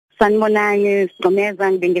Sanibonani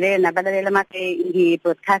Sigomeza ngibingelele nabalaleli amakhe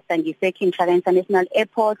ngi-broadcaster ngise-Kinshasa International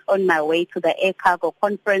Airport on my way to the Air Cargo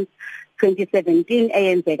Conference 2017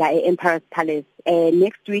 eyenzeka e-Emperor's Palace.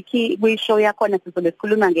 Next week kwi-show yakhona sizobe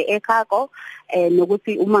sikhuluma nge-air cargo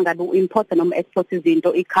nokuthi uma ngabe u-import noma export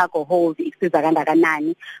izinto i-cargo hold isiza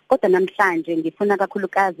kangakanani. Kodwa namhlanje ngifuna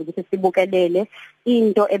kakhulukazi ukuthi sibukelele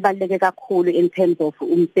into ebaluleke kakhulu in terms of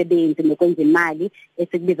umsebenzi nokwenza imali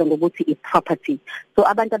esikubiza ngokuthi i-property. So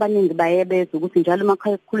abantu abaningi bayebeza ukuthi njalo uma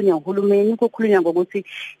kukhulunywa ngohulumeni kukhulunywa ngokuthi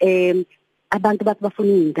abantu bathi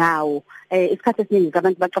bafuna indawo isikhathi esiningi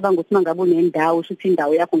abantu bacabanga ukuthi mangabe unendawo ushuthi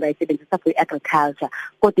indawo yakho ungayisebenzisa for agriculture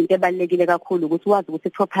kodwa into ebalekile kakhulu ukuthi wazi ukuthi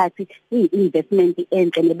property i-investment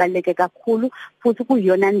enhle nebaleke kakhulu futhi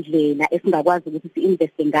kuyiyona ndlela esingakwazi ukuthi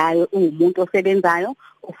si-investe ngayo umuntu osebenzayo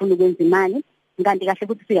ufuna ukwenza imali kanti kahle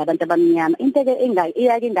ukuthi siyabantu abamnyama into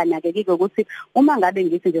iyake inganakekike ukuthi uma ngabe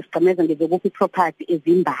ngithi nje sigqemeza ngizokuphi property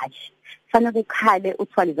ezimbali fanele ukhale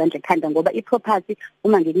uthwale izandla ekhanda ngoba iproperty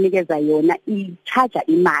uma ngikunikeza yona i-charge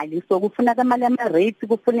imali so kufuneka imali yama-rates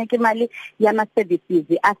kufuneka imali yama-services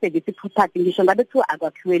a-service property ngisho ngabe kuthiwa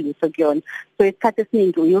akwakhiwe lutho kuyona so isikhathi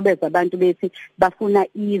esiningi uyobeza abantu bethi bafuna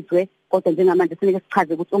izwe kodwa njengamanje sifuneka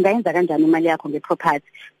sichaze ukuthi ungayenza kanjani imali yakho ngeproperty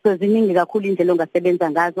so ziningi kakhulu indlela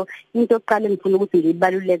ongasebenza ngazo into yokuqala engifuna ukuthi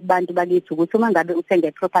ngiyibaluleke kubantu bakithi ukuthi uma ngabe uthenga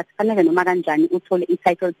iproperty fanele noma kanjani uthole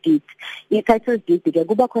i-title deed i-title deed ke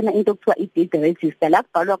kuba khona into okuthiwa i-deed register la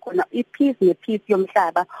kubhalwa khona ipiece nepiece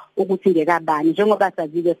yomhlaba ukuthi ngekabani njengoba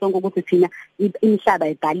sazi-ke sonke ukuthi thina imihlaba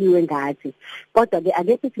ibhaliwe ngathi kodwa ke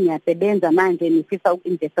ake sithi niyasebenza manje nifisa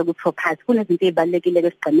uku-investa ku-property kunezinto ezibalulekile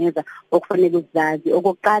esigqemeza okufanele uzazi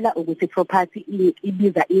okokuqala ukuthi property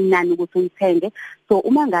ibiza inani ukuthi uyithenge so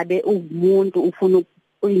uma ngabe umuntu ufuna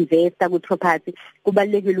uinvesta ku-property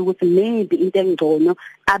kubalekile ukuthi maybe into engcono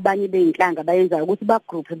abanye beyinhlanga bayenzayo ukuthi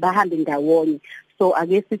bagroup bahambe ndawonye so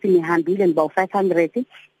ake sithi nihambile niba u-500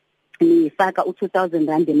 nifaka u-2,000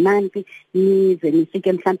 rand a month nize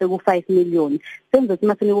nifike mhlambe ku-5 million senzothi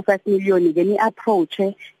masine ku-5 million ke ni-approach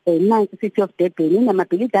nansi city of Durban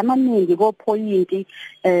inamabhilidi amaningi kophoyinti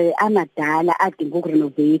amadala adinga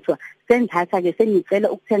ukurenovate sengithatha ke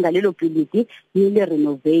sengicela ukuthenga lelo bhilidi nile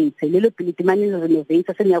renovate lelo bhilidi manje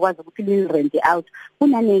renovate seniyakwazi ukuthi ni rent out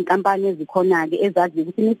kunanenkampani ezikhona ke ezazi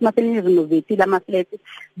ukuthi nithi maseni renovate lama flats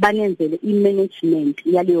banenzele i-management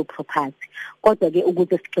yaleyo property kodwa ke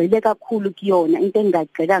ukuthi sigxile kakhulu kuyona into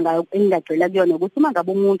engagxila ngayo engagxila kuyona ukuthi uma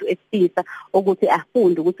ngabe umuntu esifisa ukuthi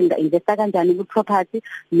afunde ukuthi nga-investa kanjani ku-property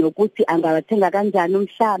nokuthi angawathenga kanjani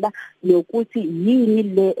umhlaba nokuthi yini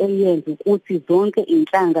le eyenza ukuthi zonke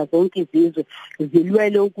inhlanga zonke izizwe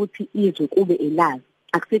zilwele ukuthi izwe kube elazi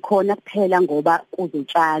akusikhona kuphela ngoba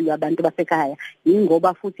kuzotshalwa abantu basekhaya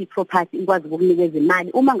ingoba futhi iproperty ikwazi ukunikeza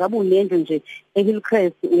imali uma ngabe unendlu nje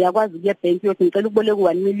eHillcrest uyakwazi ukuya bank yothi ngicela ukuboleka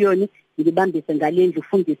 1 million ngibambise ngalendlu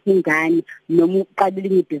ufundise ingane noma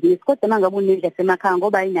uqalile ibhizinisi kodwa mangabe unendlu esemakhaya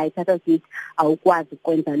ngoba ayinayo i-title deed awukwazi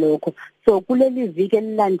ukwenza lokho so kuleli viki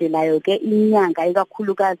elilandelayo ke inyanga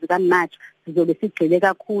ikakhulukazi kaMarch sizobe sigxile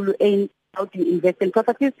kakhulu how to invest in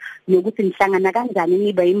properties nokuthi nihlangana kanjani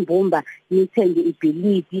niba imbumba nithenge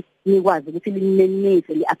ibhilidi nikwazi ukuthi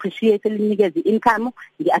linineneze li-appreciate linikeze income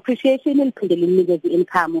nge-appreciation liphinde linikeze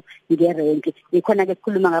income nge-rent ikhona ke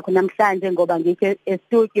sikhuluma ngakho namhlanje ngoba ngikho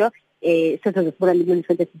e-studio sesizosibona kulolu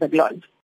sonto sizakulona